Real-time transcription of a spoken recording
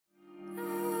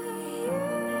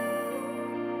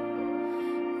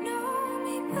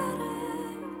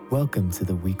Welcome to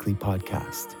the weekly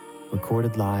podcast,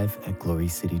 recorded live at Glory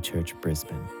City Church,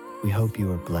 Brisbane. We hope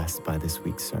you are blessed by this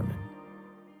week's sermon.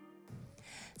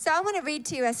 So I want to read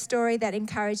to you a story that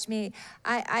encouraged me.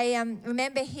 I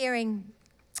remember hearing,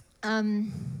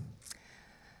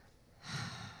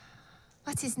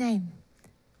 what's his name?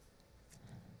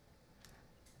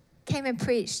 Came and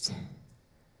preached.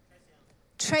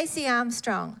 Tracy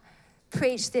Armstrong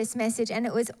preached this message, and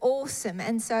it was awesome.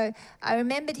 And so I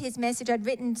remembered his message. I'd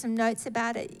written some notes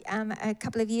about it a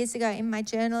couple of years ago in my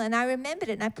journal, and I remembered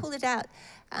it, and I pulled it out.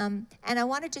 And I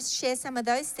want to just share some of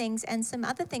those things and some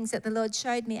other things that the Lord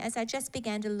showed me as I just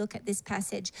began to look at this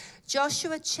passage.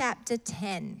 Joshua chapter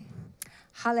 10.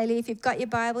 Hallelujah. If you've got your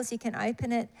Bibles, you can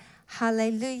open it.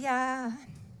 Hallelujah.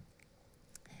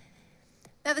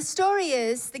 Now, the story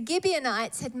is the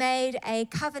Gibeonites had made a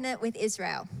covenant with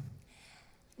Israel.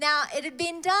 Now, it had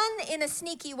been done in a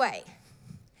sneaky way.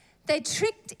 They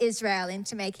tricked Israel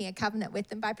into making a covenant with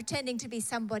them by pretending to be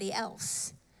somebody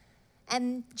else.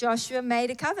 And Joshua made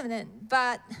a covenant,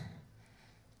 but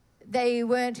they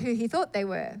weren't who he thought they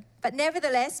were. But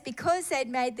nevertheless, because they'd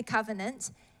made the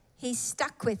covenant, he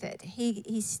stuck with it.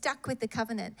 He stuck with the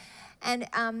covenant. And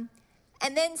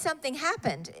then something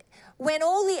happened. When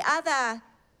all the other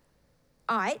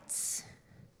ites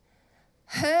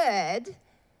heard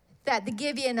that the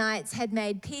Gibeonites had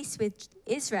made peace with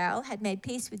Israel, had made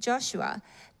peace with Joshua,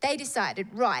 they decided,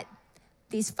 right,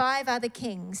 these 5 other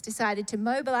kings decided to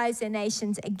mobilize their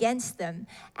nations against them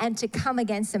and to come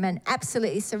against them and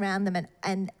absolutely surround them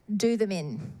and do them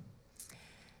in.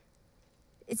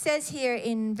 It says here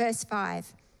in verse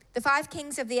 5, the 5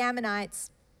 kings of the Amorites,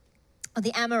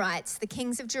 the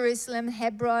kings of Jerusalem,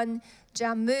 Hebron,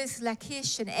 Jarmuth,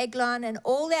 Lachish, and Eglon, and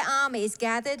all their armies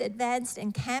gathered, advanced,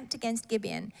 and camped against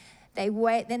Gibeon.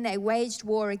 Then they waged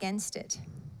war against it.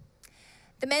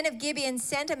 The men of Gibeon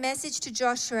sent a message to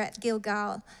Joshua at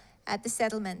Gilgal at the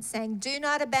settlement, saying, "Do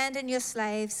not abandon your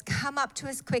slaves. Come up to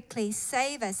us quickly.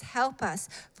 Save us. Help us.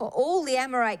 For all the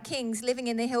Amorite kings living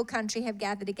in the hill country have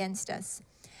gathered against us."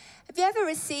 Have you ever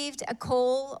received a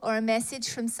call or a message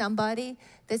from somebody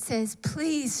that says,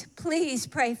 "Please, please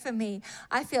pray for me.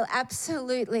 I feel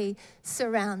absolutely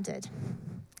surrounded"?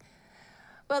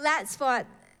 Well, that's what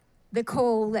the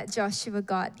call that Joshua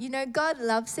got. You know, God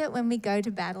loves it when we go to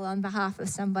battle on behalf of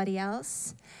somebody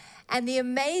else. And the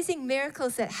amazing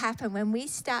miracles that happen when we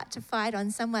start to fight on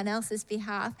someone else's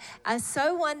behalf are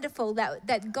so wonderful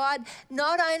that God,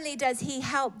 not only does he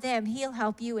help them, he'll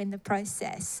help you in the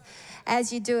process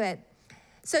as you do it.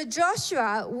 So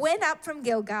Joshua went up from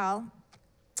Gilgal,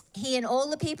 he and all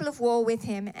the people of war with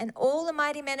him, and all the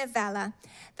mighty men of valor.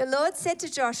 The Lord said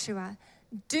to Joshua,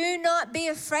 "Do not be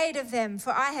afraid of them,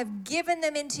 for I have given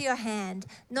them into your hand.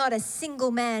 Not a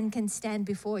single man can stand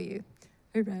before you."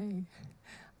 Hooray.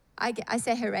 I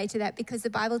say hooray to that because the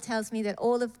Bible tells me that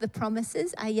all of the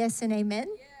promises are yes and amen.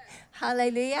 Yeah.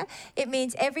 Hallelujah. It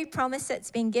means every promise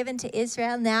that's been given to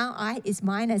Israel now is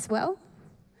mine as well.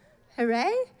 Hooray.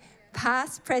 Yeah.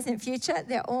 Past, present, future,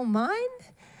 they're all mine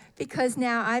because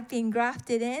now I've been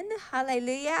grafted in.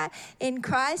 Hallelujah. In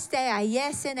Christ, they are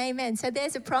yes and amen. So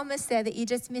there's a promise there that you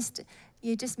just missed.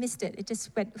 You just missed it. It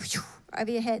just went over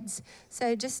your heads.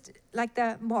 So just like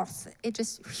the moth, it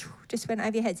just went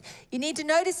over your heads. You need to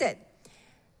notice it.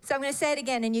 So I'm going to say it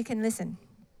again and you can listen.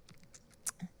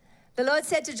 The Lord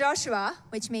said to Joshua,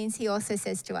 which means he also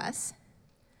says to us,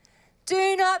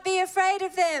 "Do not be afraid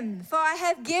of them, for I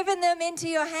have given them into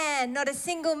your hand. Not a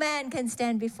single man can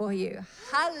stand before you."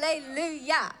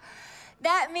 Hallelujah.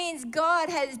 That means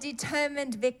God has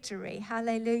determined victory.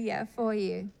 Hallelujah for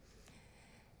you.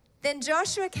 Then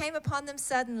Joshua came upon them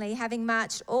suddenly, having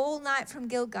marched all night from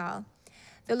Gilgal.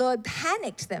 The Lord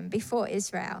panicked them before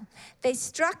Israel. They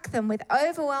struck them with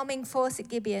overwhelming force at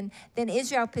Gibeon. Then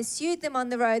Israel pursued them on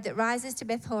the road that rises to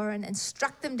Beth-horon and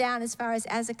struck them down as far as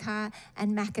Azekah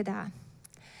and Makkedah.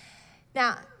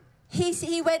 Now,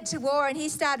 he went to war and he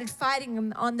started fighting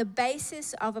them on the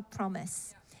basis of a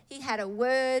promise. He had a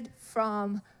word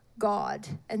from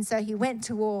God, and so he went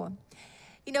to war.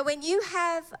 You know, when you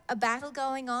have a battle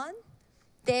going on,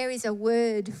 there is a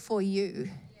word for you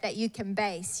that you can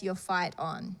base your fight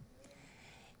on.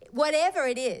 Whatever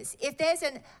it is, if there's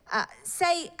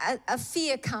a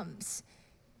fear comes,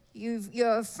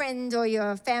 your friend or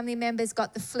your family member's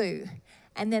got the flu,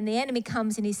 and then the enemy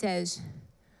comes and he says,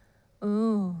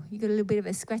 "Oh, you got a little bit of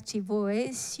a scratchy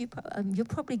voice. You're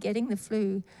probably getting the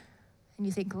flu," and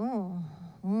you think, "Oh,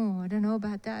 I don't know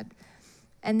about that,"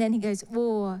 and then he goes,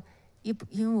 "Oh,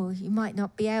 you might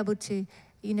not be able to,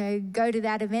 go to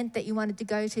that event that you wanted to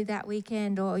go to that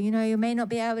weekend, or, you may not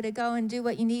be able to go and do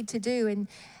what you need to do."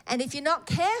 And if you're not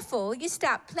careful, you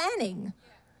start planning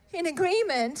in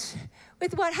agreement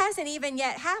with what hasn't even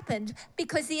yet happened,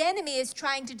 because the enemy is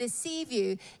trying to deceive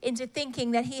you into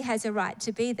thinking that he has a right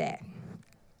to be there.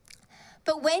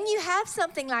 But when you have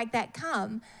something like that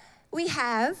come, we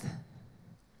have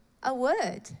a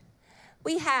word.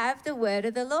 We have the word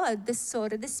of the Lord, the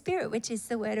sword of the Spirit, which is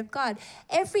the word of God.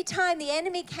 Every time the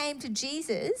enemy came to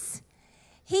Jesus,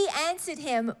 he answered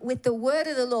him with the word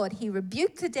of the Lord. He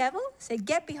rebuked the devil, said,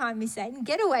 "Get behind me, Satan,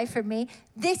 get away from me.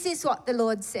 This is what the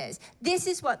Lord says. This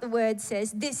is what the word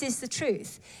says. This is the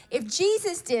truth." If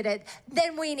Jesus did it,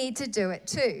 then we need to do it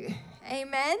too.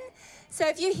 Amen? So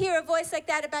if you hear a voice like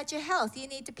that about your health, you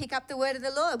need to pick up the word of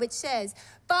the Lord, which says,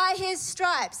 "By his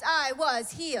stripes I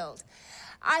was healed.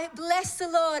 I bless the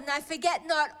Lord and I forget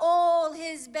not all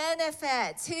his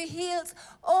benefits, who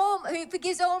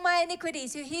forgives all my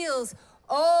iniquities, who heals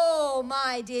all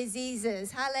my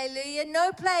diseases." Hallelujah.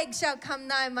 "No plague shall come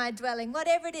nigh my dwelling."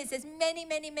 Whatever it is, there's many,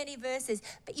 many, many verses,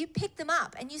 but you pick them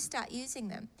up and you start using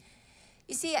them.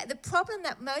 You see, the problem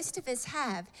that most of us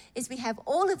have is we have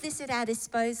all of this at our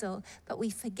disposal, but we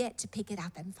forget to pick it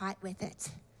up and fight with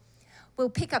it. We'll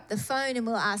pick up the phone and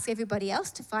we'll ask everybody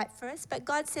else to fight for us, but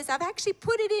God says, "I've actually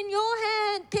put it in your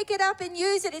hand. Pick it up and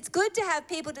use it." It's good to have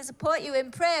people to support you in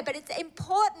prayer, but it's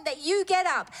important that you get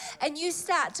up and you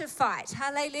start to fight.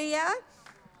 Hallelujah.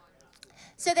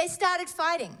 So they started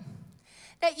fighting.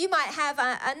 That you might have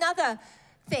another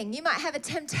thing. You might have a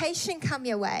temptation come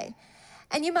your way.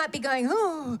 And you might be going,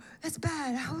 "Oh, that's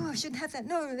bad. Oh, I shouldn't have that.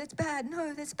 No, that's bad.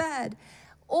 No, that's bad."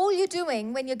 All you're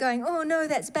doing when you're going, "Oh, no,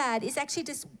 that's bad," is actually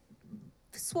just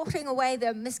swatting away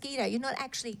the mosquito. You're not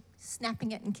actually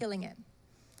snapping it and killing it.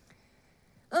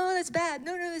 "Oh, that's bad.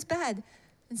 No, that's bad."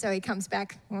 And so he comes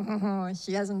back. "Oh,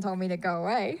 she hasn't told me to go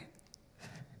away."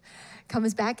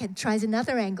 Comes back and tries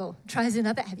another angle, tries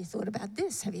another. "Have you thought about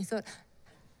this? Have you thought?"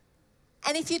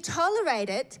 And if you tolerate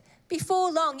it,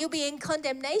 before long, you'll be in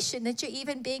condemnation that you're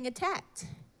even being attacked.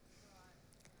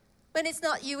 When it's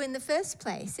not you in the first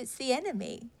place, it's the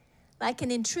enemy, like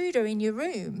an intruder in your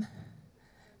room,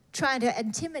 trying to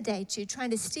intimidate you, trying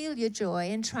to steal your joy,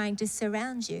 and trying to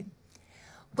surround you.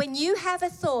 When you have a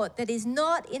thought that is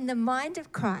not in the mind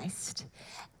of Christ,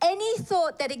 any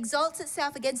thought that exalts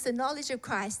itself against the knowledge of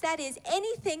Christ, that is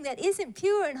anything that isn't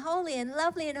pure and holy and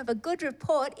lovely and of a good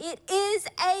report, it is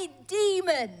a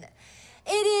demon.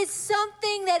 It is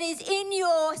something that is in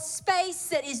your space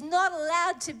that is not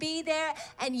allowed to be there,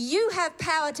 and you have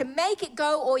power to make it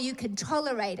go, or you can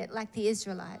tolerate it like the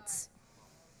Israelites.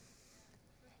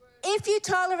 If you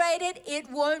tolerate it,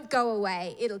 it won't go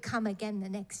away. It'll come again the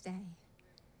next day.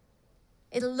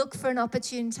 It'll look for an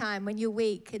opportune time when you're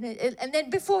weak. And then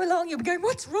before long, you'll be going,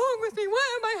 "What's wrong with me?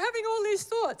 Why am I having all these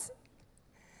thoughts?"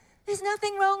 There's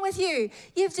nothing wrong with you.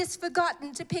 You've just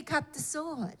forgotten to pick up the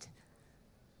sword.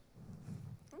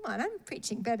 Come on, I'm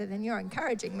preaching better than you're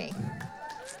encouraging me.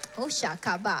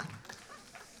 Oshakaba.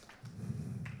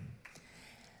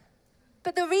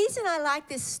 But the reason I like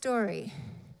this story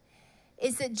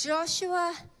is that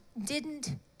Joshua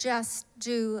didn't just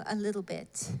do a little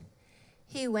bit.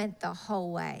 He went the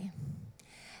whole way.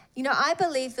 You know, I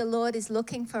believe the Lord is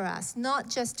looking for us not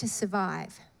just to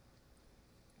survive,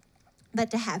 but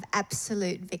to have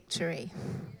absolute victory.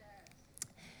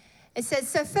 It says,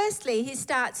 so firstly, he's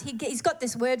got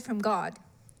this word from God.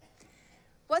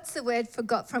 What's the word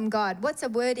from God? What's a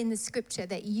word in the scripture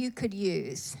that you could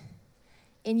use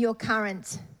in your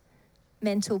current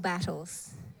mental battles?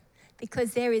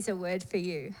 Because there is a word for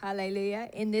you, hallelujah,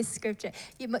 in this scripture.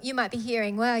 You might be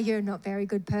hearing, "Well, you're a not very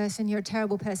good person, you're a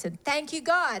terrible person." Thank you,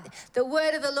 God. The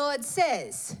word of the Lord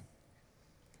says,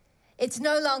 "It's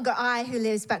no longer I who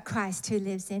lives, but Christ who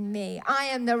lives in me. I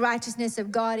am the righteousness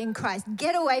of God in Christ."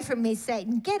 Get away from me,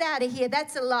 Satan. Get out of here.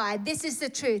 That's a lie. This is the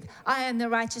truth. I am the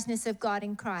righteousness of God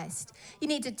in Christ. You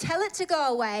need to tell it to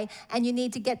go away, and you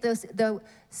need to get the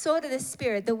sword of the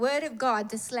Spirit, the word of God,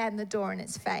 to slam the door in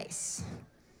its face.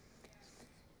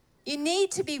 You need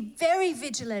to be very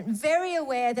vigilant, very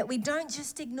aware that we don't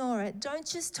just ignore it, don't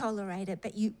just tolerate it,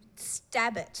 but you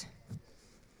stab it.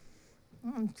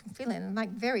 I'm feeling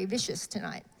like very vicious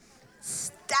tonight.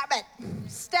 Stab it.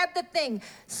 Stab the thing.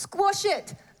 Squash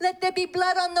it. Let there be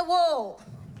blood on the wall.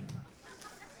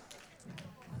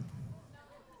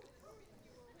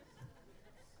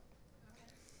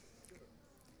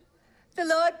 The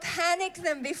Lord panicked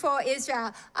them before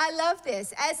Israel. I love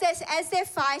this. As they're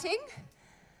fighting,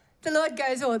 the Lord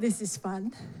goes, "Oh, this is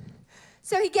fun."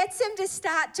 So he gets them to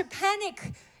start to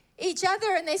panic each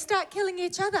other, and they start killing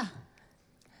each other.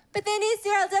 But then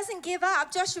Israel doesn't give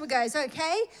up. Joshua goes,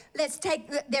 "Okay,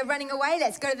 they're running away.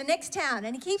 Let's go to the next town."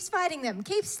 And he keeps fighting them,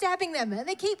 keeps stabbing them, and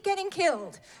they keep getting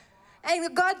killed.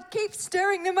 And God keeps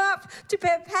stirring them up to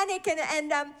panic,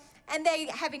 and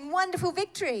they're having wonderful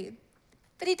victory.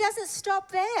 But he doesn't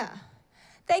stop there.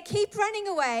 They keep running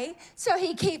away, so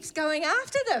he keeps going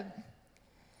after them.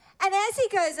 And as he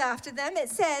goes after them, it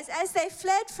says, as they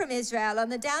fled from Israel on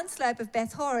the downslope of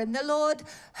Beth Horon, the Lord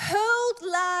hurled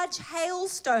large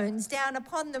hailstones down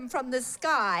upon them from the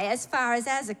sky as far as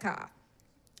Azekah.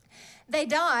 They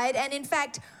died, and in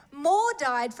fact, more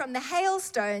died from the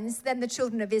hailstones than the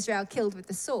children of Israel killed with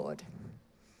the sword.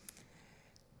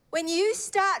 When you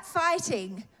start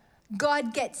fighting,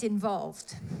 God gets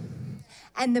involved.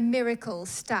 And the miracles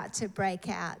start to break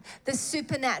out. The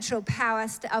supernatural power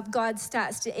of God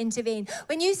starts to intervene.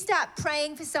 When you start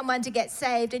praying for someone to get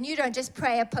saved, and you don't just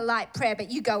pray a polite prayer,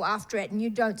 but you go after it and you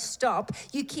don't stop,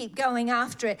 you keep going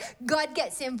after it, God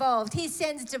gets involved. He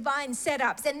sends divine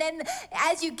setups. And then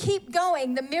as you keep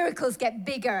going, the miracles get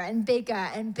bigger and bigger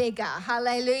and bigger.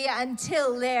 Hallelujah,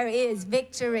 until there is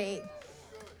victory.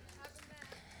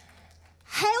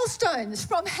 Hailstones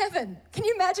from heaven. Can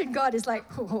you imagine? God is like,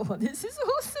 oh, this is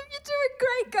awesome. You're doing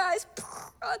great, guys.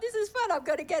 Oh, this is fun. I'm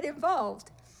going to get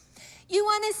involved. You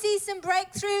want to see some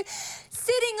breakthrough?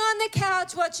 Sitting on the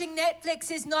couch watching Netflix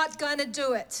is not going to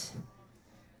do it.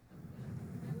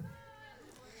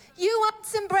 You want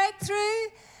some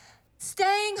breakthrough?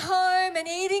 Staying home and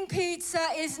eating pizza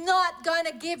is not going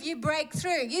to give you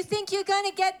breakthrough. You think you're going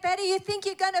to get better? You think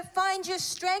you're going to find your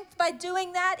strength by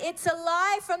doing that? It's a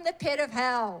lie from the pit of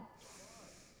hell.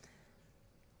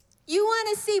 You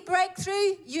want to see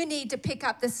breakthrough? You need to pick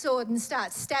up the sword and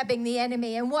start stabbing the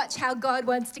enemy and watch how God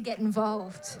wants to get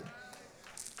involved.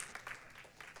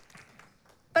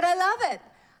 But I love it.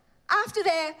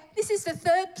 This is the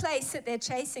third place that they're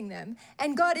chasing them,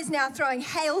 and God is now throwing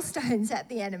hailstones at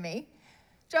the enemy.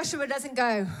 Joshua doesn't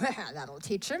go, well, that'll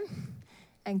teach him,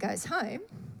 and goes home.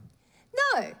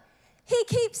 No, he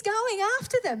keeps going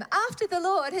after them. After the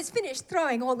Lord has finished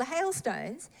throwing all the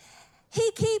hailstones, he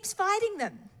keeps fighting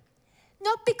them.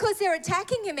 Not because they're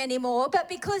attacking him anymore, but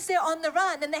because they're on the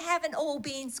run and they haven't all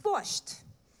been squashed.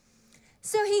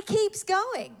 So he keeps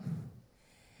going.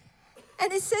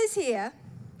 And it says here,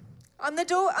 on the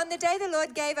day the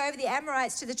Lord gave over the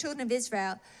Amorites to the children of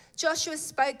Israel, Joshua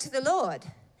spoke to the Lord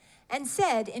and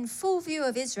said in full view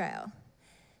of Israel,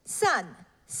 Sun,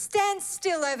 stand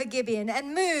still over Gibeon,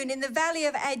 and moon in the valley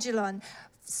of Ajalon.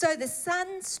 So the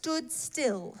sun stood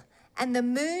still and the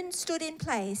moon stood in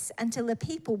place until the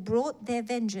people brought their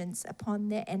vengeance upon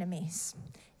their enemies.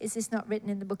 Is this not written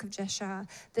in the book of Joshua?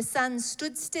 The sun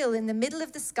stood still in the middle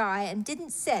of the sky and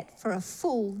didn't set for a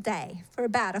full day, for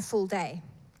about a full day.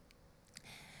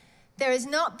 There has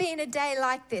not been a day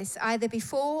like this, either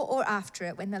before or after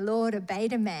it, when the Lord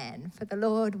obeyed a man, for the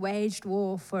Lord waged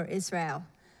war for Israel.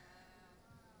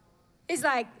 He's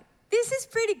like, this is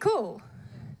pretty cool.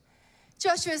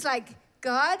 Joshua's like,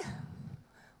 God,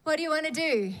 what do you want to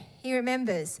do? He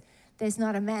remembers, there's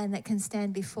not a man that can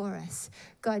stand before us.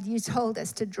 God, you told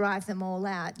us to drive them all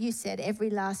out. You said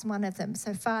every last one of them.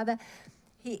 So, Father,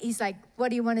 he's like, what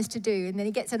do you want us to do? And then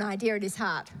he gets an idea in his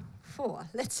heart.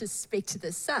 Let's just speak to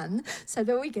the sun so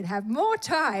that we can have more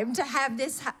time to have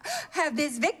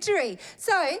this victory.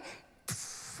 So,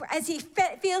 as he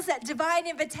feels that divine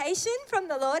invitation from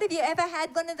the Lord, have you ever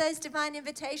had one of those divine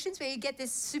invitations where you get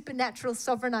this supernatural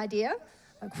sovereign idea?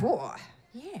 Like, whoa,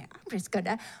 yeah,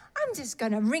 I'm just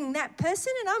gonna ring that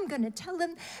person and I'm gonna tell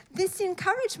them this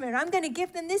encouragement. I'm gonna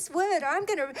give them this word. I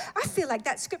feel like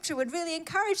that scripture would really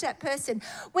encourage that person.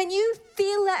 When you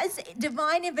feel those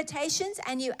divine invitations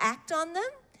and you act on them,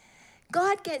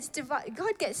 God gets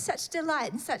such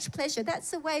delight and such pleasure.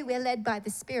 That's the way we're led by the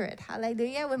Spirit.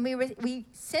 Hallelujah. When we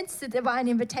sense the divine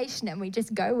invitation and we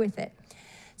just go with it.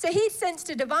 So he sensed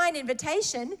a divine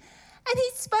invitation and he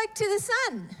spoke to the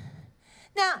sun.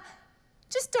 Now,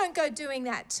 just don't go doing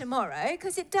that tomorrow,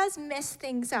 because it does mess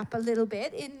things up a little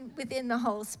bit within the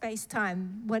whole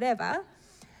space-time, whatever.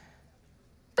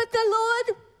 But the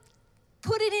Lord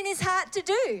put it in his heart to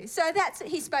do. So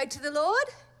he spoke to the Lord,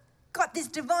 got this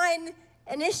divine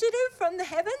initiative from the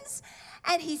heavens,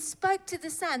 and he spoke to the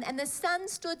sun. And the sun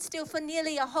stood still for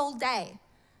nearly a whole day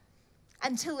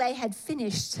until they had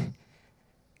finished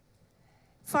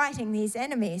fighting these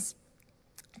enemies.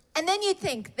 And then you'd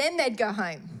think, then they'd go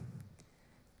home.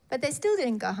 But they still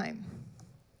didn't go home.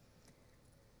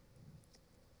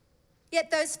 Yet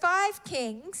those 5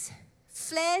 kings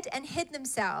fled and hid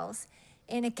themselves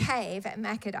in a cave at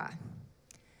Makkedah.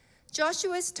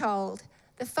 Joshua was told,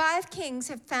 the 5 kings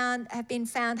have been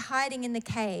found hiding in the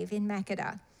cave in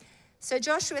Makkedah. So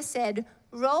Joshua said,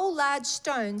 roll large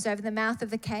stones over the mouth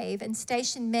of the cave and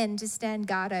station men to stand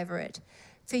guard over it.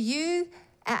 For you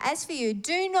As for you,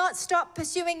 do not stop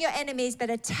pursuing your enemies, but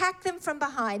attack them from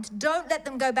behind. Don't let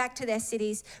them go back to their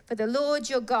cities, for the Lord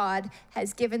your God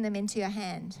has given them into your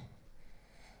hand.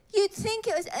 You'd think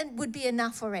it would be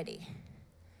enough already,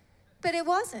 but it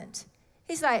wasn't.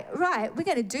 He's like, right, we're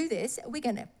going to do this. We're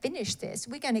going to finish this.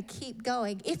 We're going to keep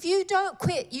going. If you don't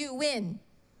quit, you win.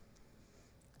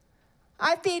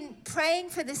 I've been praying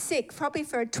for the sick probably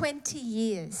for 20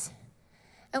 years.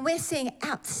 And we're seeing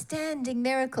outstanding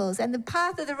miracles. And the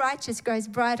path of the righteous grows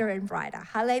brighter and brighter.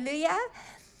 Hallelujah.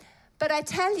 But I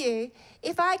tell you,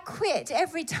 if I quit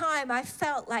every time I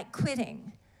felt like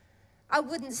quitting, I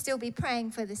wouldn't still be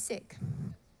praying for the sick.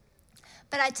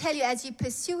 But I tell you, as you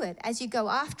pursue it, as you go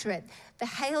after it, the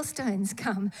hailstones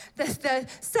come, the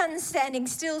sun standing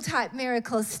still type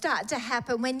miracles start to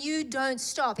happen when you don't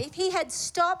stop. If he had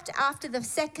stopped after the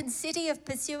second city of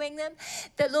pursuing them,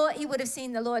 he would have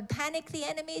seen the Lord panic the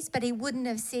enemies, but he wouldn't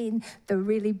have seen the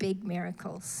really big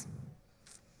miracles.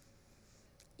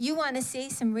 You want to see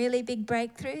some really big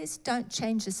breakthroughs? Don't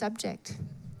change the subject.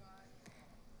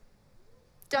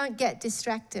 Don't get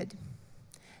distracted.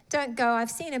 Don't go, I've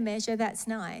seen a measure, that's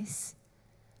nice.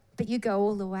 But you go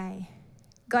all the way.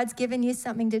 God's given you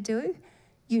something to do,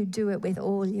 you do it with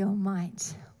all your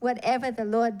might. Whatever the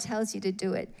Lord tells you to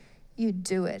do it, you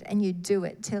do it, and you do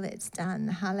it till it's done.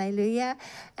 Hallelujah.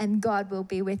 And God will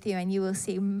be with you, and you will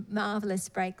see marvelous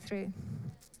breakthrough.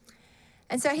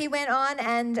 And so he went on,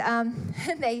 and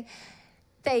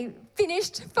they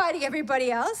finished fighting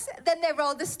everybody else. Then they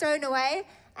rolled the stone away.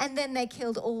 And then they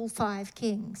killed all 5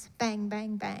 kings. Bang,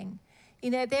 bang, bang.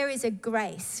 You know, there is a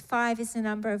grace. 5 is the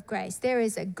number of grace. There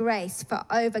is a grace for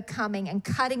overcoming and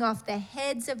cutting off the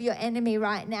heads of your enemy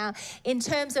right now. In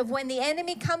terms of when the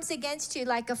enemy comes against you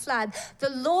like a flood, the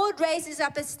Lord raises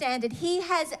up a standard. He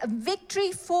has a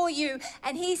victory for you.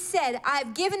 And he said,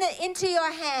 I've given it into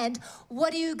your hand.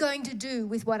 What are you going to do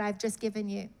with what I've just given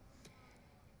you?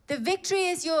 The victory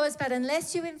is yours, but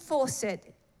unless you enforce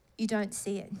it, you don't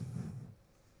see it.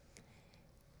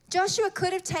 Joshua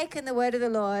could have taken the word of the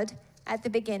Lord at the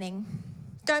beginning.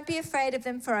 Don't be afraid of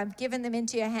them, for I've given them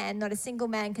into your hand. Not a single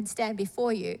man can stand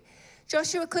before you.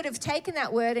 Joshua could have taken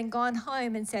that word and gone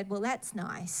home and said, well, that's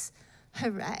nice.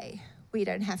 Hooray, we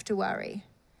don't have to worry.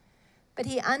 But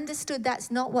he understood that's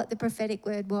not what the prophetic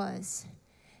word was.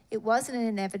 It wasn't an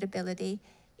inevitability.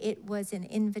 It was an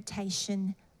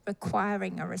invitation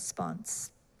requiring a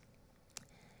response.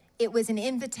 It was an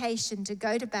invitation to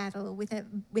go to battle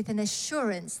with an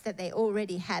assurance that they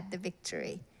already had the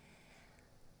victory.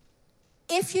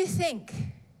 If you think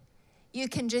you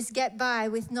can just get by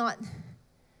with not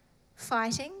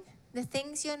fighting, the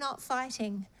things you're not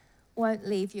fighting won't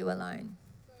leave you alone.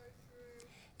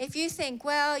 If you think,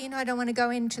 well, I don't want to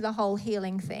go into the whole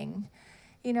healing thing.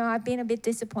 I've been a bit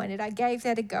disappointed. I gave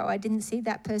that a go. I didn't see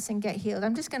that person get healed.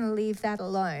 I'm just going to leave that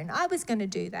alone. I was going to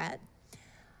do that.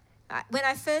 When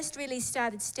I first really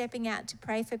started stepping out to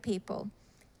pray for people,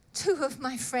 2 of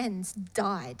my friends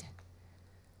died.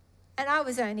 And I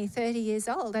was only 30 years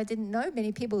old. I didn't know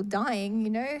many people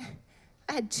dying, I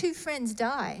had 2 friends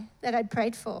die that I'd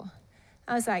prayed for.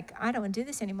 I was like, I don't want to do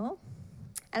this anymore.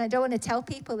 And I don't want to tell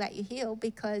people that you heal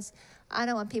because I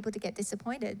don't want people to get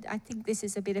disappointed. I think this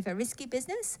is a bit of a risky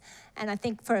business. And I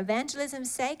think for evangelism's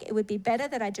sake, it would be better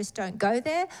that I just don't go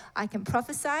there. I can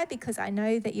prophesy because I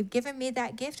know that you've given me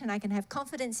that gift and I can have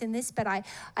confidence in this. But I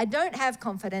don't have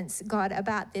confidence, God,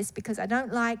 about this because I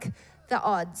don't like the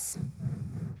odds.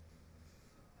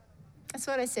 That's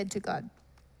what I said to God.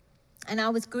 And I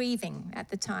was grieving at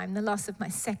the time the loss of my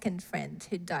second friend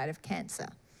who died of cancer.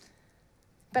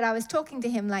 But I was talking to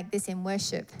him like this in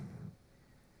worship.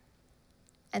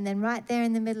 And then right there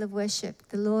in the middle of worship,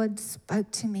 the Lord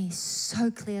spoke to me so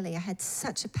clearly. I had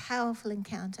such a powerful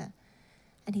encounter.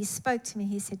 And he spoke to me.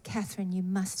 He said, Catherine, you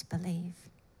must believe.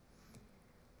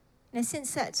 Now,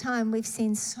 since that time, we've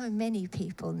seen so many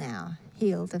people now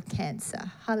healed of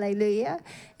cancer. Hallelujah.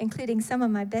 Including some of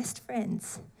my best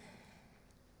friends.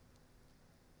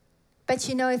 But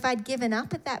if I'd given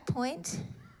up at that point,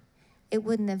 it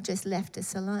wouldn't have just left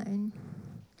us alone.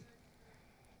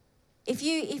 If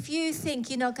you think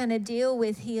you're not going to deal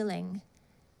with healing,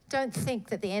 don't think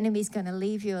that the enemy's going to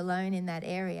leave you alone in that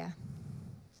area.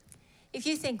 If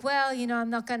you think, well, I'm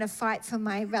not going to fight for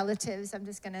my relatives, I'm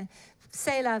just going to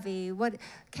say la vie,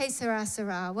 que sera,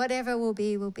 sera, whatever will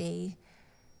be,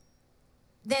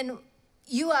 then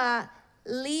you are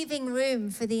leaving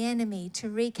room for the enemy to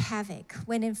wreak havoc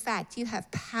when in fact you have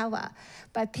power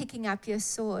by picking up your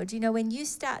sword. When you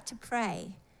start to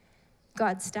pray,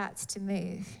 God starts to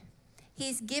move.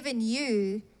 He's given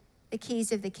you the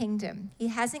keys of the kingdom. He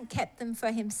hasn't kept them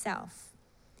for himself.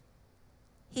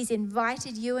 He's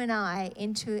invited you and I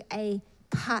into a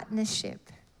partnership.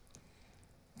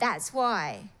 That's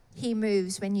why he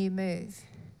moves when you move,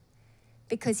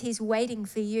 because he's waiting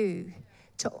for you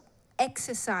to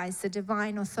exercise the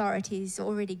divine authority he's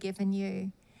already given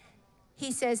you.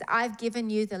 He says, I've given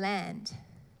you the land.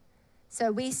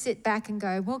 So we sit back and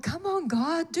go, well, come on,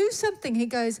 God, do something. He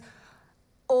goes,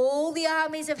 all the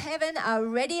armies of heaven are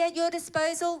ready at your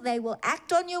disposal. They will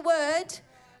act on your word.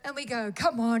 And we go,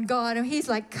 come on, God. And he's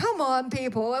like, come on,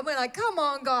 people. And we're like, come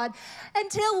on, God.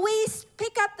 Until we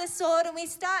pick up the sword and we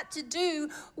start to do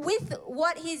with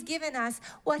what he's given us,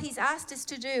 what he's asked us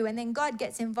to do. And then God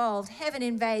gets involved. Heaven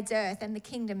invades earth and the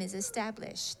kingdom is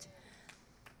established.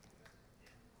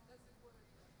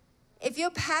 If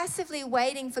you're passively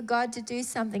waiting for God to do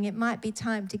something, it might be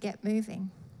time to get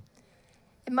moving.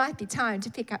 It might be time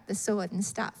to pick up the sword and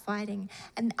start fighting.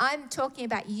 And I'm talking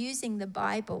about using the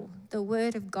Bible, the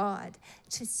Word of God,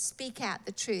 to speak out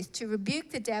the truth, to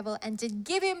rebuke the devil and to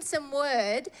give him some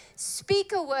word,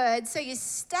 speak a word so you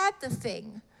stab the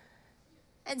thing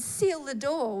and seal the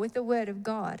door with the Word of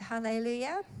God.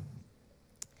 Hallelujah.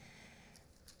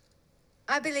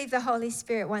 I believe the Holy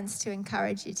Spirit wants to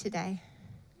encourage you today.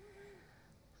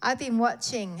 I've been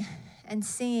watching and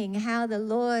seeing how the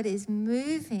Lord is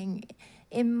moving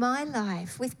in my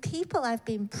life with people I've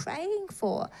been praying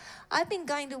for. I've been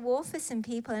going to war for some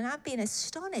people and I've been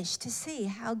astonished to see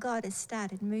how God has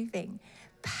started moving.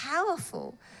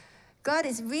 Powerful. God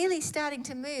is really starting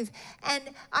to move. And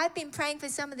I've been praying for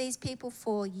some of these people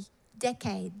for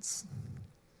decades.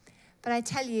 But I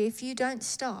tell you, if you don't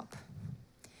stop,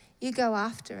 you go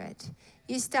after it.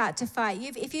 You start to fight.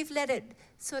 If you've let it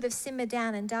sort of simmer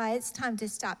down and die, it's time to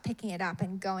start picking it up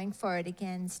and going for it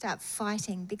again. Start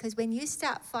fighting, because when you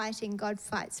start fighting, God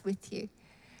fights with you.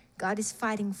 God is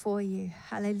fighting for you.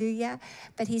 Hallelujah.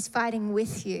 But he's fighting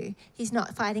with you. He's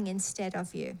not fighting instead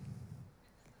of you.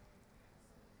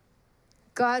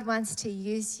 God wants to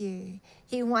use you.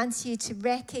 He wants you to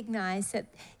recognize that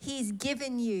he's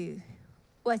given you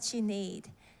what you need.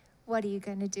 What are you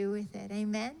going to do with it?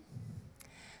 Amen.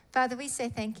 Father, we say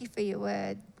thank you for your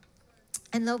word.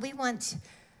 And Lord, we want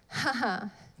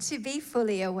to be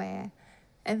fully aware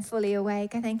and fully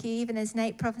awake. I thank you, even as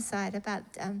Nate prophesied about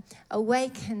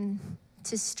awaken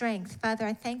to strength. Father,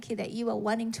 I thank you that you are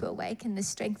wanting to awaken the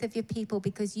strength of your people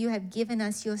because you have given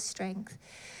us your strength.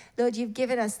 Lord, you've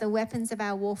given us the weapons of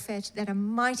our warfare that are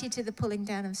mighty to the pulling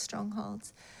down of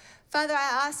strongholds. Father,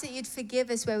 I ask that you'd forgive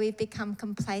us where we've become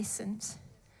complacent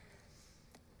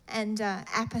and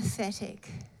apathetic.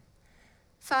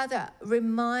 Father,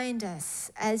 remind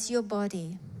us as your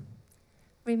body,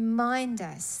 remind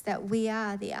us that we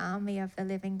are the army of the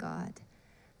living God.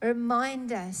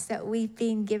 Remind us that we've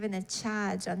been given a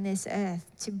charge on this earth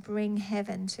to bring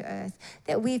heaven to earth,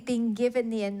 that we've been given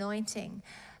the anointing,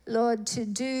 Lord, to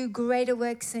do greater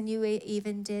works than you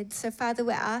even did. So, Father,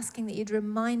 we're asking that you'd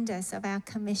remind us of our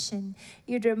commission.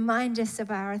 You'd remind us of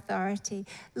our authority.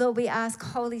 Lord, we ask,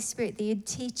 Holy Spirit, that you'd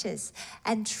teach us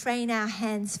and train our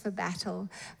hands for battle.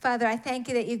 Father, I thank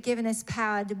you that you've given us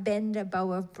power to bend a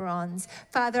bow of bronze.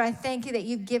 Father, I thank you that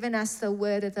you've given us the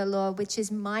word of the Lord, which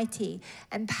is mighty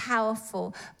and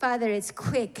powerful. Father, it's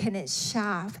quick and it's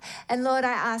sharp. And Lord,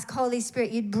 I ask, Holy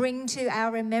Spirit, you'd bring to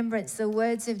our remembrance the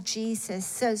words of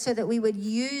Jesus, so that we would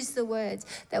use the words,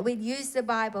 that we'd use the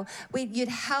Bible. You'd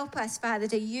help us, Father,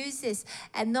 to use this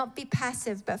and not be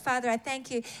passive. But Father, I thank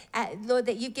you, Lord,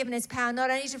 that you've given us power not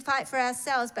only to fight for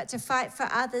ourselves, but to fight for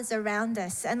others around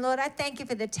us. And Lord, I thank you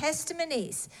for the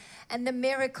testimonies and the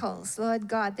miracles, Lord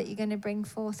God, that you're going to bring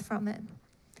forth from it.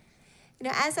 You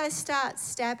know, as I start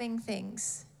stabbing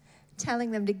things,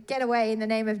 telling them to get away in the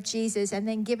name of Jesus and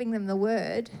then giving them the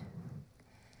word,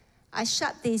 I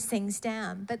shut these things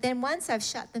down. But then once I've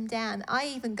shut them down, I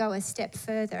even go a step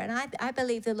further. And I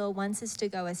believe the Lord wants us to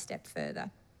go a step further.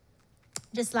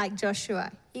 Just like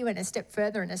Joshua, he went a step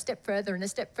further and a step further and a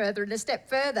step further and a step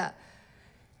further.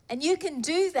 And you can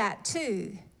do that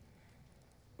too.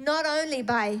 Not only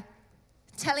by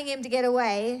telling him to get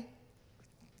away,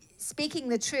 speaking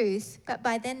the truth, but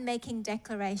by then making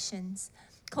declarations,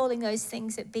 calling those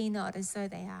things that be not as though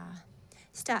they are.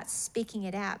 Start speaking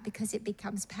it out because it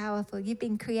becomes powerful. You've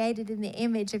been created in the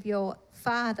image of your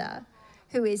Father,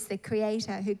 who is the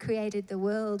creator, who created the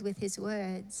world with his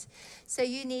words. So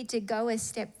you need to go a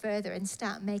step further and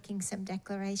start making some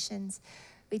declarations.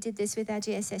 We did this with our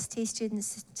GSST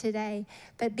students today,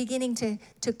 but beginning to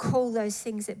call those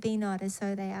things that be not as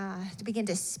though they are, to begin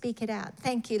to speak it out.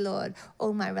 Thank you, Lord,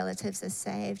 all my relatives are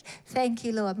saved. Thank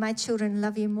you, Lord, my children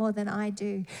love you more than I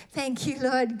do. Thank you,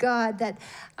 Lord God, that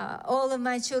all of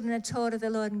my children are taught of the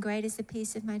Lord, and great is the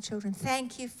peace of my children.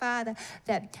 Thank you, Father,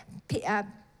 that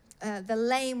the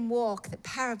lame walk, the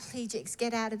paraplegics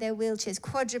get out of their wheelchairs,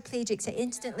 quadriplegics are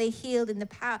instantly healed in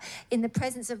the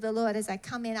presence of the Lord as I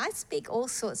come in. I speak all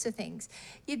sorts of things.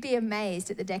 You'd be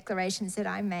amazed at the declarations that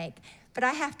I make. But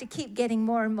I have to keep getting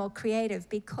more and more creative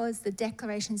because the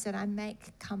declarations that I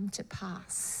make come to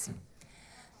pass.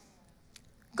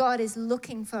 God is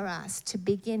looking for us to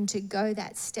begin to go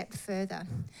that step further,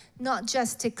 not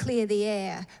just to clear the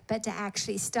air, but to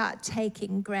actually start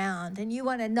taking ground. And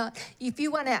if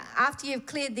you want to, after you've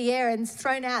cleared the air and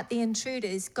thrown out the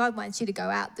intruders, God wants you to go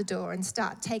out the door and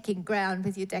start taking ground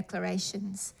with your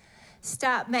declarations.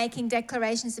 Start making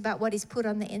declarations about what He's put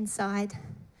on the inside.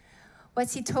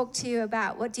 What's He talked to you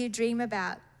about? What do you dream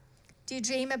about? Do you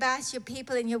dream about your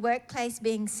people in your workplace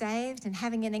being saved and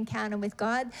having an encounter with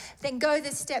God? Then go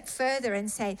the step further and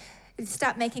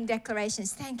start making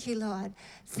declarations. Thank you, Lord.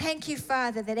 Thank you,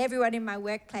 Father, that everyone in my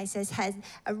workplace has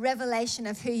a revelation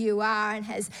of who you are and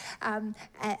has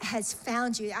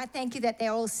found you. I thank you that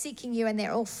they're all seeking you and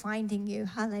they're all finding you.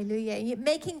 Hallelujah. You're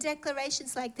making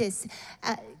declarations like this,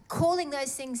 calling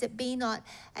those things that be not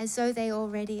as though they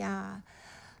already are.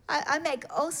 I make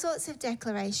all sorts of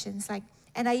declarations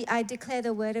and I declare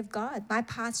the word of God. My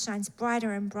path shines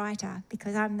brighter and brighter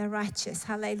because I'm the righteous.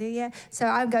 Hallelujah. So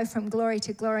I go from glory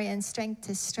to glory and strength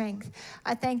to strength.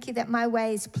 I thank you that my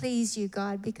ways please you,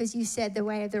 God, because you said the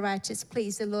way of the righteous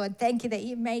please the Lord. Thank you that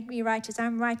you made me righteous.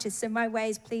 I'm righteous, so my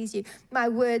ways please you. My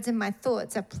words and my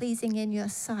thoughts are pleasing in your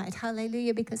sight.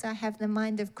 Hallelujah, because I have the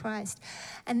mind of Christ.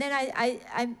 And then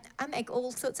I make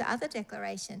all sorts of other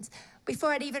declarations.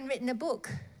 Before I'd even written a book,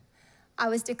 I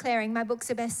was declaring my book's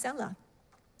a bestseller.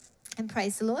 And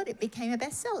praise the Lord, it became a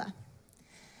bestseller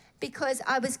because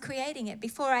I was creating it.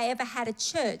 Before I ever had a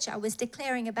church, I was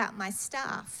declaring about my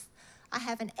staff. I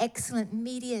have an excellent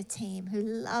media team who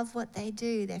love what they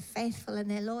do. They're faithful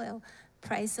and they're loyal.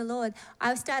 Praise the Lord.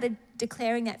 I started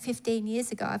declaring that 15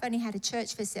 years ago. I've only had a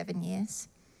church for 7 years.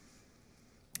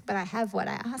 But I have what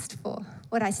I asked for,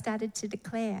 what I started to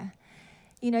declare.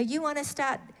 You want to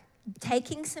start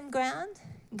taking some ground,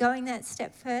 going that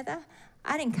step further?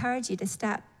 I'd encourage you to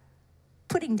start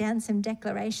putting down some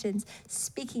declarations,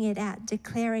 speaking it out,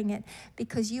 declaring it,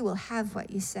 because you will have what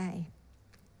you say.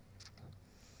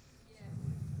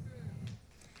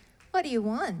 What do you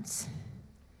want?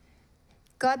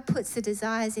 God puts the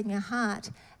desires in your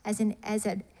heart as an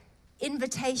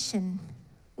invitation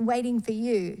waiting for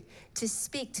you to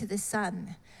speak to the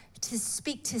Son, to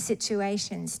speak to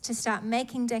situations, to start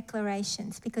making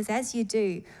declarations, because as you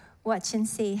do, watch and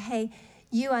see, hey,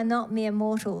 you are not mere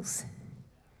mortals.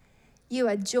 You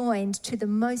are joined to the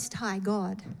Most High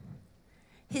God.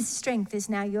 His strength is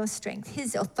now your strength.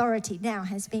 His authority now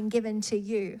has been given to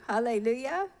you.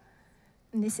 Hallelujah.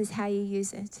 And this is how you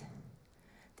use it.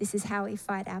 This is how we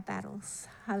fight our battles.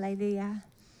 Hallelujah.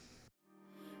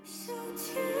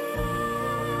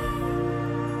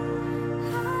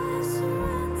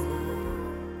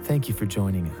 Thank you for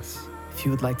joining us. If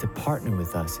you would like to partner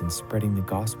with us in spreading the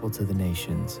gospel to the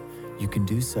nations, you can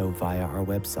do so via our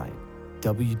website,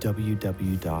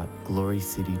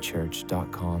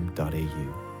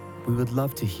 www.glorycitychurch.com.au. We would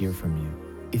love to hear from you.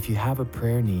 If you have a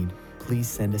prayer need, please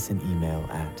send us an email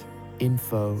at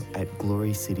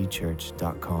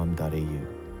info@glorycitychurch.com.au.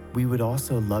 We would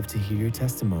also love to hear your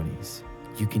testimonies.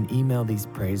 You can email these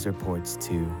praise reports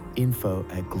to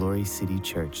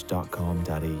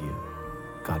info@glorycitychurch.com.au.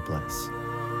 God bless.